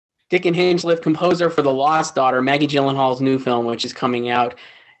Dickon Hinchliffe, composer for The Lost Daughter, Maggie Gyllenhaal's new film, which is coming out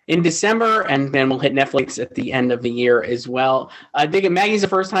in December, and then we'll hit Netflix at the end of the year as well. Dickon, Maggie's a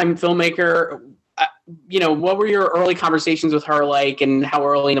first-time filmmaker. What were your early conversations with her like, and how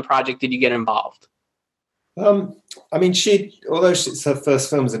early in the project did you get involved? Although it's her first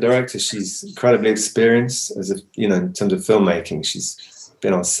film as a director, she's incredibly experienced in terms of filmmaking. She's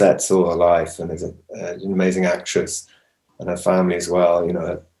been on sets all her life and is an amazing actress, and her family as well.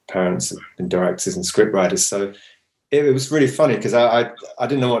 Her parents have been directors and scriptwriters. So it was really funny because I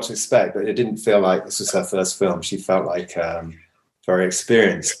didn't know what to expect, but it didn't feel like this was her first film. She felt like very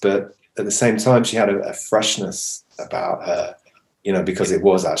experienced, but at the same time, she had a freshness about her, because it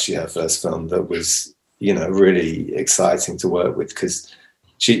was actually her first film that was, really exciting to work with. Because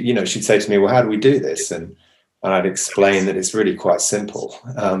she'd say to me, well, how do we do this? And I'd explain that it's really quite simple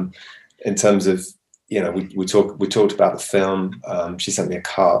in terms of, we talked about the film. She sent me a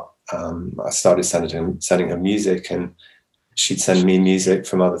cart. I started sending her music, and she'd send me music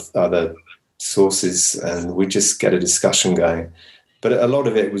from other sources, and we'd just get a discussion going. But a lot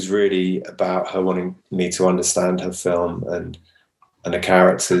of it was really about her wanting me to understand her film and the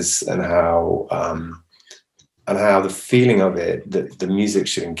characters, and how the feeling of it, that the music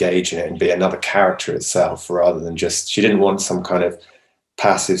should engage in it and be another character itself, rather than just, she didn't want some kind of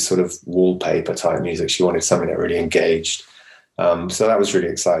passive sort of wallpaper type music. She wanted something that really engaged. So that was really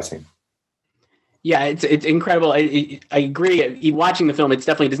exciting. Yeah, it's incredible. I agree. Watching the film, it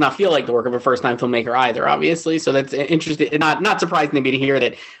definitely does not feel like the work of a first-time filmmaker either, obviously. So that's interesting. Not surprising to me to hear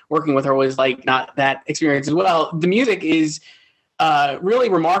that working with her was like not that experience as well. The music is really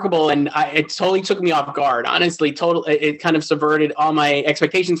remarkable, and it totally took me off guard. Honestly, it kind of subverted all my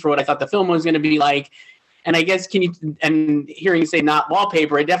expectations for what I thought the film was going to be like. And I guess and hearing you say not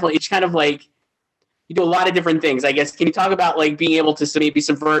wallpaper, it's kind of like, you do a lot of different things, I guess. Can you talk about like being able to maybe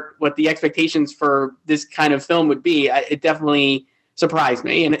subvert what the expectations for this kind of film would be? It definitely surprised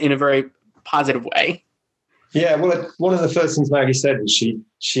me in a very positive way. Yeah, well, one of the first things Maggie said was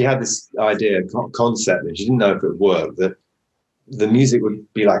she had this idea, concept, and she didn't know if it would work, that the music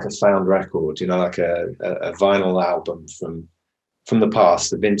would be like a found record, like a vinyl album from the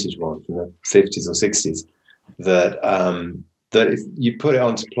past, the vintage one from the 50s or 60s, that if you put it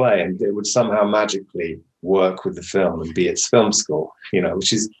onto play, and it would somehow magically work with the film and be its film score,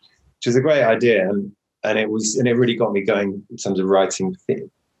 which is a great idea, and it really got me going in terms of writing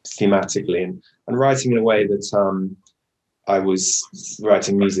thematically and writing in a way that I was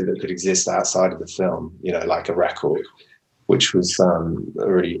writing music that could exist outside of the film, like a record, which was a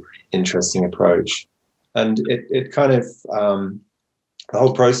really interesting approach, and it kind of the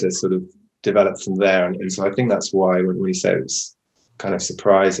whole process sort of developed from there, and so I think that's why when you say it was kind of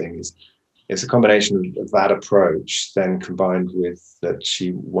surprising, is it's a combination of that approach, then combined with that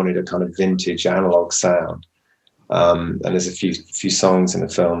she wanted a kind of vintage analog sound, and there's a few songs in the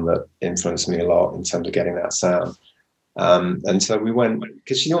film that influenced me a lot in terms of getting that sound, and so we went,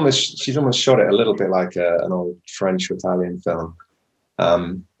 because she's almost shot it a little bit like an old French or Italian film,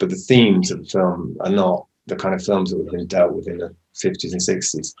 but the themes of the film are not the kind of films that would have been dealt with in the 50s and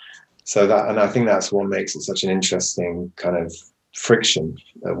 60s. So and I think that's what makes it such an interesting kind of friction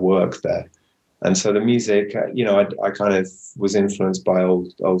at work there. And so the music, I kind of was influenced by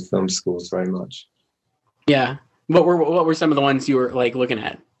old film scores very much. Yeah. What were some of the ones you were like looking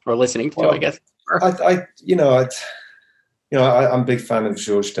at or listening to? Well, I guess. I'm a big fan of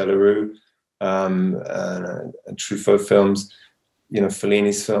Georges Delerue and Truffaut films.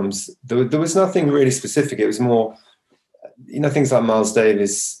 Fellini's films. There was nothing really specific. It was more, things like Miles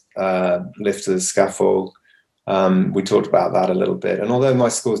Davis. Lift to the Scaffold. We talked about that a little bit, and although my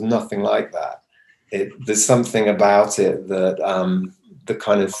score's nothing like that, there's something about it that the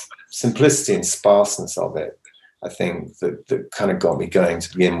kind of simplicity and sparseness of it, I think that kind of got me going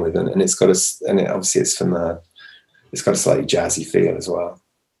to begin with, and obviously it's got a slightly jazzy feel as well.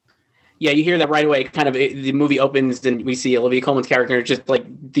 Yeah, you hear that right away. Kind of the movie opens and we see Olivia Colman's character, just like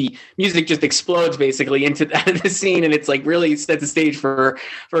the music just explodes basically into the scene, and it's like really sets the stage for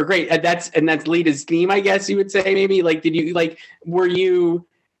a great. That's Leda's theme, I guess you would say. Maybe like did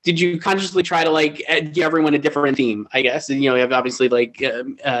you consciously try to like give everyone a different theme? I guess you have obviously like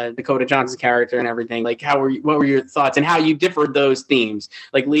Dakota Johnson's character and everything. Like what were your thoughts and how you differed those themes?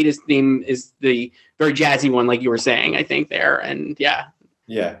 Like Leda's theme is the very jazzy one, like you were saying, I think there, and yeah.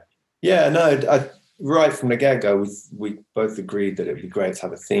 Yeah, no, right from the get-go, we both agreed that it'd be great to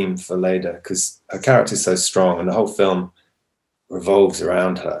have a theme for Leda, because her character is so strong and the whole film revolves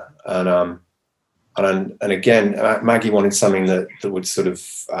around her. And again, Maggie wanted something that would sort of,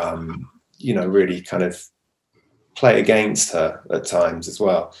 really kind of play against her at times as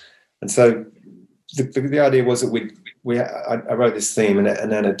well. And so the idea was that I wrote this theme,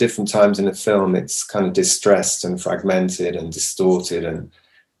 and then at different times in the film, it's kind of distressed and fragmented and distorted and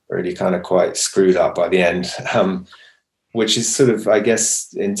really kind of quite screwed up by the end, which is sort of, I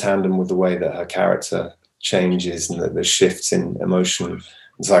guess, in tandem with the way that her character changes and the shifts in emotion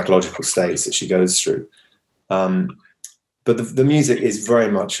and psychological states that she goes through. But the music is very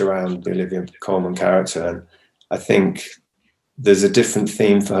much around the Olivia Colman character, and I think there's a different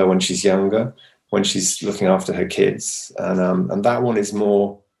theme for her when she's younger, when she's looking after her kids, and that one is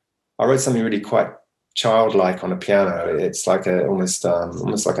more. I wrote something really quite childlike on a piano. It's like almost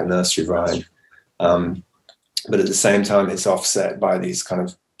like a nursery rhyme, but at the same time, it's offset by these kind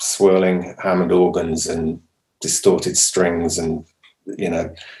of swirling Hammond organs and distorted strings, and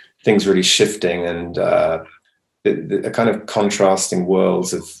things really shifting, and the kind of contrasting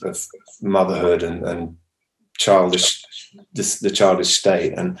worlds of motherhood and the childish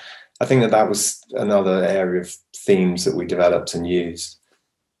state. And I think that was another area of themes that we developed and used.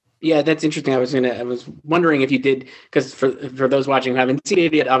 Yeah, that's interesting. I was wondering if you did, because for those watching who haven't seen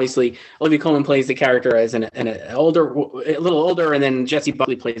it yet, obviously Olivia Colman plays the character as a little older, and then Jessie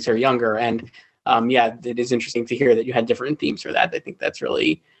Buckley plays her younger. And it is interesting to hear that you had different themes for that. I think that's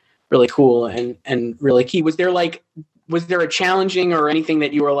really, really cool and really key. Was there a challenging or anything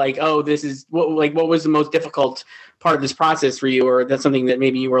that you were like, oh, this is what was the most difficult part of this process for you, or that's something that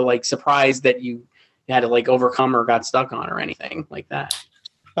maybe you were like surprised that you had to like overcome or got stuck on, or anything like that?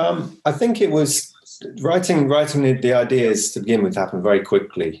 I think it was writing the ideas to begin with happened very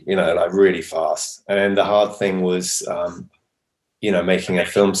quickly, like really fast. And then the hard thing was, making a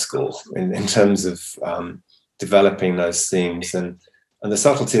film score in terms of developing those themes, and the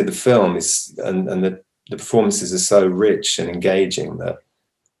subtlety of the film is, and the performances are so rich and engaging that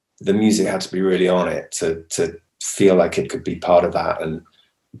the music had to be really on it to feel like it could be part of that, and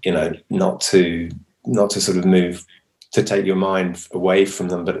not to sort of move, to take your mind away from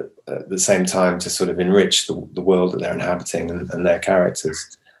them, but at the same time to sort of enrich the world that they're inhabiting and their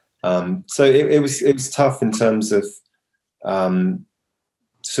characters. So it was tough in terms of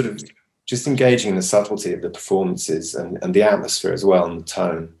sort of just engaging in the subtlety of the performances and the atmosphere as well, and the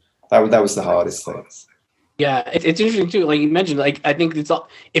tone. That was the hardest thing. Yeah, it's interesting too. Like you mentioned, like I think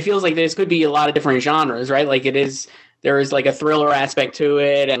it feels like this could be a lot of different genres, right? Like there is like a thriller aspect to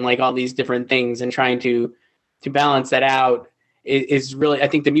it, and like all these different things, and trying to balance that out is really, I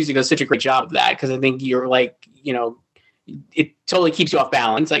think the music does such a great job of that, because I think you're like, it totally keeps you off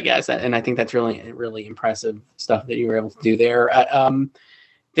balance, I guess. And I think that's really, really impressive stuff that you were able to do there.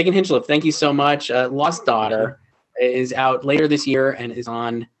 Dickon Hinchliffe, thank you so much. Lost Daughter is out later this year and is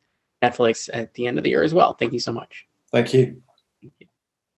on Netflix at the end of the year as well. Thank you so much. Thank you.